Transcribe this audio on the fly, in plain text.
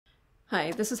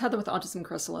Hi, this is Heather with Autism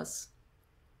Chrysalis.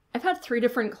 I've had 3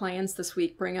 different clients this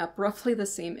week bring up roughly the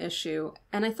same issue,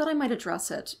 and I thought I might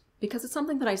address it because it's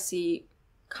something that I see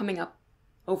coming up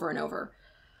over and over.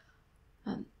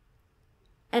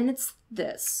 And it's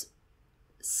this.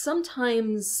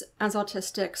 Sometimes, as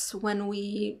autistics, when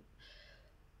we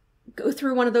go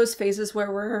through one of those phases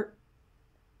where we're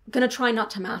going to try not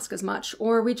to mask as much,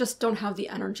 or we just don't have the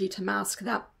energy to mask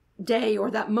that day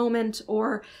or that moment,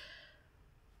 or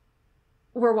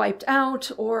we're wiped out,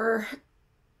 or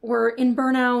we're in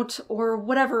burnout, or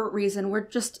whatever reason, we're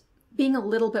just being a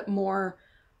little bit more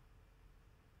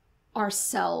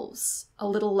ourselves, a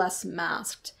little less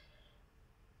masked.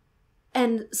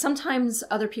 And sometimes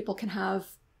other people can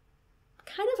have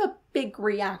kind of a big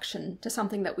reaction to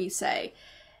something that we say.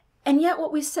 And yet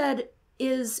what we said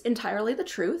is entirely the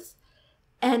truth.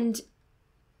 And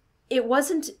it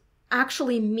wasn't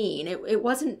actually mean. It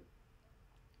wasn't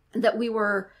that we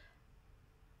were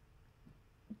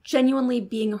genuinely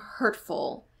being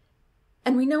hurtful.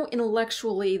 And we know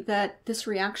intellectually that this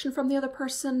reaction from the other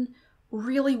person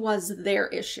really was their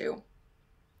issue.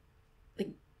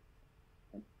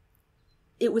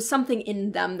 It was something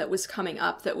in them that was coming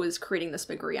up that was creating this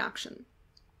big reaction.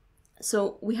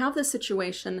 So we have this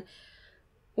situation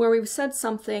where we've said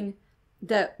something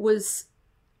that was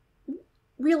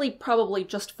really probably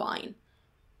just fine.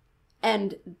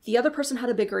 And the other person had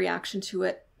a big reaction to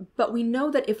it, but we know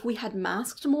that if we had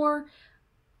masked more,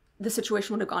 the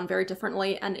situation would have gone very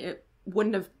differently and it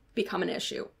wouldn't have become an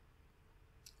issue.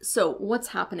 So what's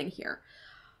happening here?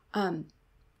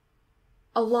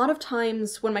 A lot of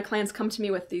times when my clients come to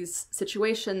me with these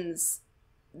situations,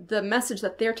 the message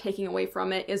that they're taking away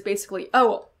from it is basically,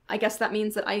 oh, I guess that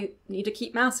means that I need to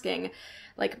keep masking.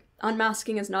 Like,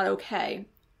 unmasking is not okay.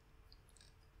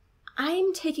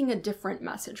 I'm taking a different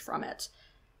message from it.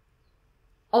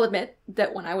 I'll admit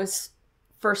that when I was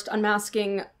first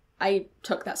unmasking, I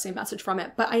took that same message from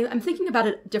it, but I'm thinking about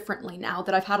it differently now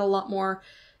that I've had a lot more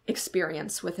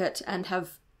experience with it and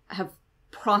have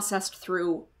processed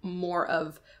through more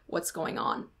of what's going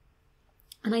on.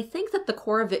 And I think that the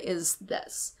core of it is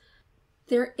this.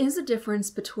 There is a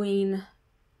difference between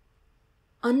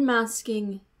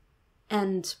unmasking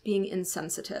and being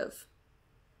insensitive.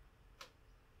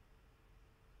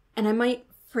 And I might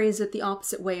phrase it the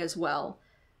opposite way as well.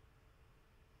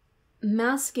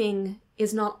 Masking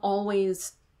is not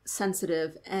always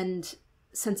sensitive, and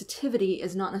sensitivity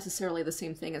is not necessarily the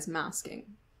same thing as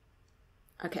masking.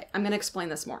 Okay, I'm going to explain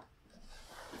this more.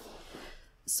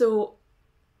 So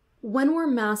when we're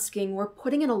masking, we're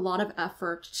putting in a lot of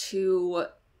effort to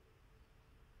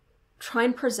try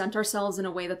and present ourselves in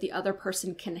a way that the other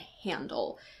person can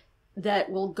handle,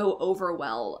 that will go over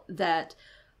well, that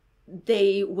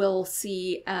they will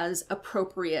see as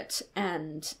appropriate,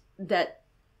 and that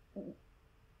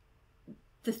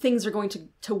the things are going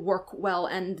to work well,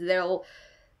 and they'll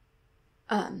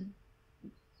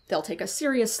take us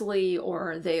seriously,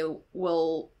 or they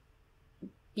will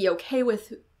be okay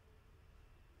with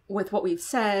what we've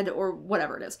said, or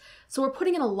whatever it is. So we're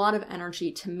putting in a lot of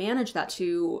energy to manage that,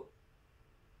 to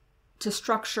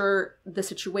structure the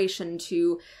situation,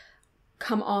 to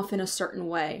come off in a certain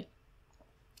way.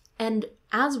 And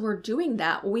as we're doing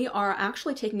that, we are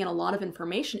actually taking in a lot of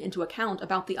information into account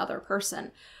about the other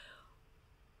person.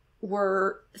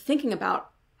 We're thinking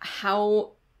about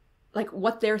how, like,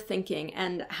 what they're thinking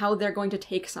and how they're going to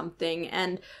take something,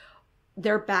 and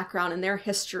their background and their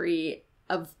history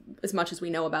of as much as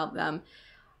we know about them,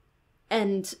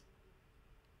 and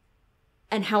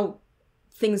how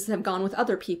things have gone with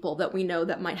other people that we know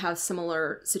that might have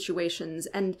similar situations.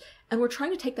 And we're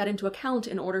trying to take that into account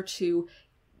in order to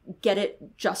get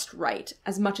it just right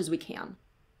as much as we can.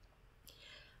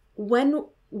 When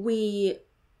we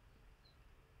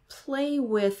play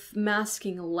with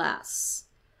masking less,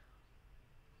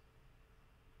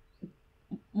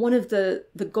 one of the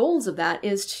goals of that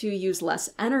is to use less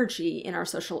energy in our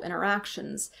social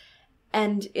interactions.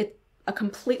 And a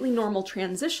completely normal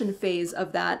transition phase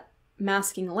of that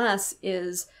masking less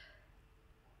is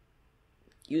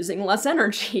using less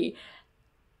energy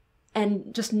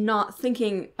and just not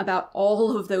thinking about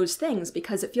all of those things,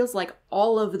 because it feels like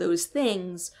all of those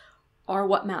things are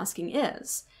what masking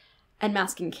is. And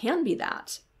masking can be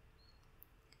that.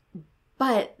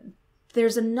 But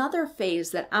there's another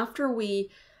phase that after we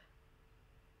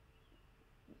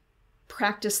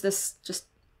practice this, just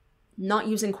not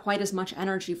using quite as much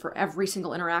energy for every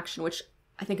single interaction, which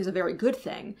I think is a very good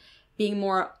thing, being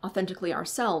more authentically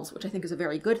ourselves, which I think is a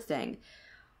very good thing.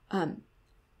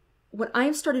 What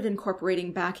I've started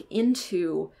incorporating back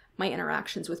into my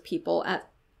interactions with people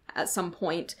at some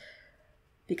point,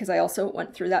 because I also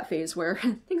went through that phase where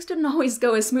things didn't always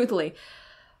go as smoothly,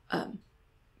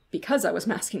 because I was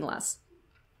masking less.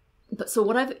 But so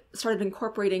what I've started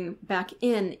incorporating back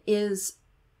in is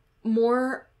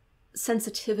more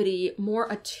sensitivity, more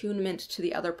attunement to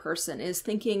the other person, is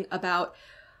thinking about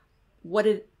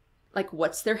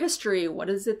what's their history, what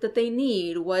is it that they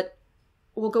need, what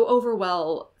will go over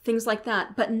well, things like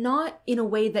that, but not in a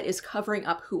way that is covering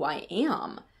up who I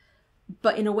am,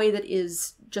 but in a way that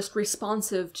is just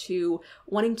responsive to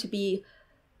wanting to be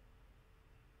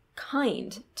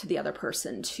kind to the other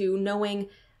person, to knowing,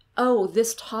 oh,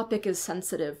 this topic is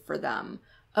sensitive for them.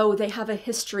 Oh, they have a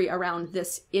history around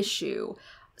this issue.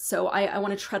 So I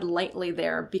want to tread lightly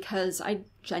there because I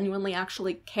genuinely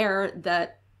actually care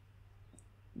that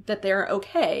they're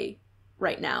okay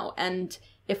right now. And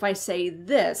if I say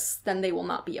this, then they will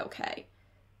not be okay.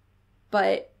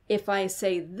 But if I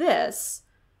say this,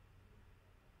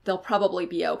 they'll probably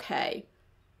be okay.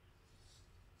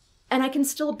 And I can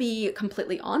still be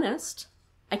completely honest.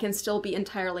 I can still be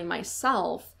entirely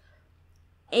myself.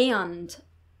 And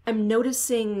I'm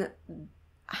noticing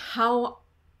how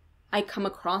I come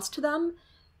across to them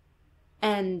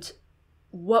and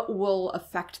what will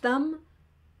affect them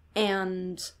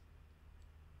and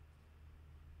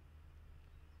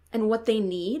what they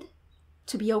need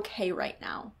to be okay right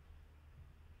now.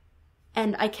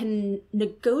 And I can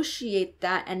negotiate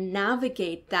that and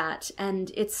navigate that, and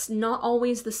it's not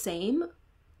always the same.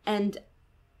 And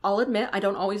I'll admit, I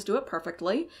don't always do it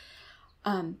perfectly.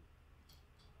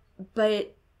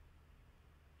 But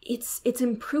it's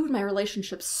improved my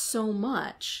relationship so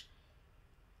much.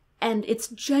 And it's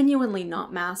genuinely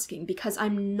not masking, because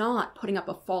I'm not putting up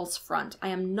a false front. I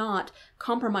am not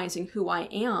compromising who I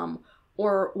am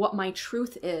or what my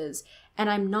truth is. And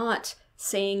I'm not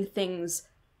saying things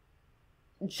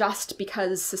just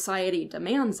because society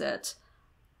demands it.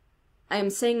 I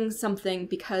am saying something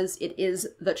because it is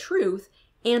the truth,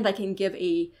 and I can give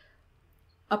a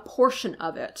portion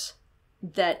of it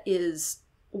that is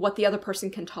what the other person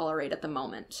can tolerate at the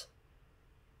moment.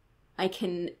 I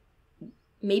can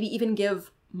maybe even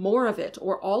give more of it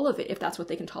or all of it if that's what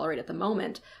they can tolerate at the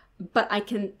moment. But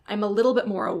I'm a little bit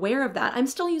more aware of that. I'm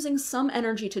still using some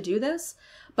energy to do this,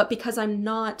 but because I'm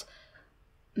not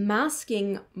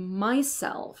masking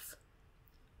myself,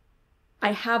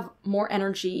 I have more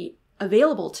energy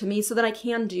available to me so that I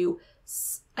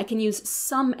can use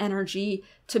some energy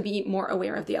to be more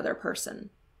aware of the other person.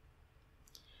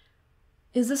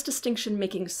 Is this distinction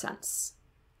making sense?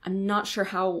 I'm not sure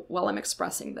how well I'm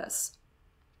expressing this.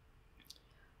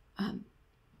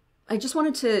 I just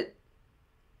wanted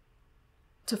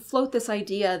to float this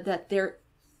idea that there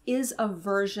is a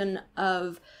version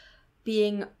of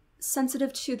being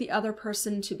sensitive to the other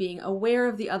person, to being aware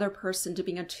of the other person, to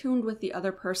being attuned with the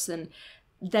other person,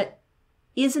 that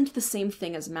isn't the same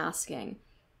thing as masking.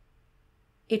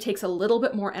 It takes a little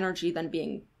bit more energy than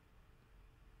being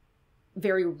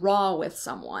very raw with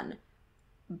someone.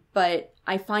 But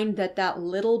I find that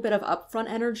little bit of upfront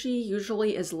energy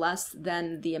usually is less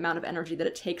than the amount of energy that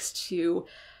it takes to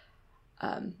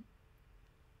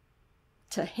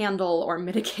handle or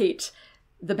mitigate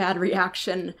the bad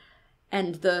reaction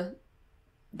and the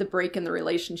break in the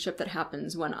relationship that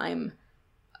happens when I'm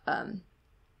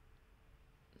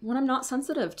not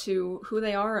sensitive to who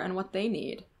they are and what they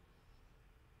need.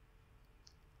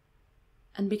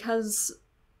 And because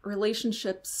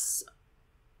relationships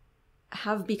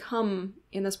have become,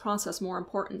 in this process, more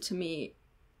important to me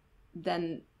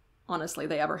than, honestly,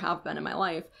 they ever have been in my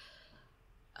life,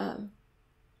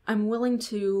 I'm willing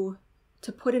to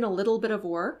put in a little bit of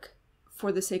work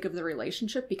for the sake of the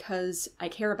relationship because I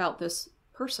care about this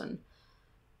person.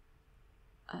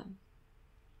 And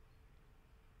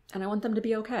I want them to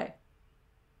be okay.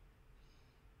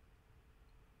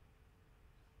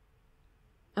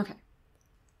 Okay.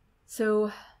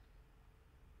 So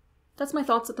that's my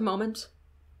thoughts at the moment.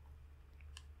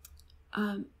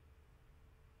 I'm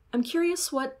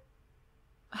curious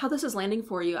how this is landing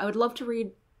for you. I would love to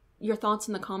read your thoughts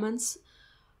in the comments.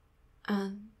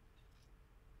 Yeah.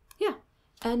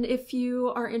 And if you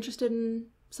are interested in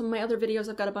some of my other videos,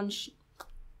 I've got a bunch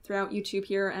throughout YouTube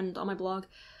here and on my blog.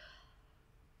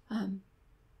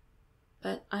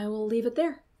 But I will leave it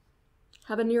there.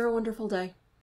 Have a near wonderful day.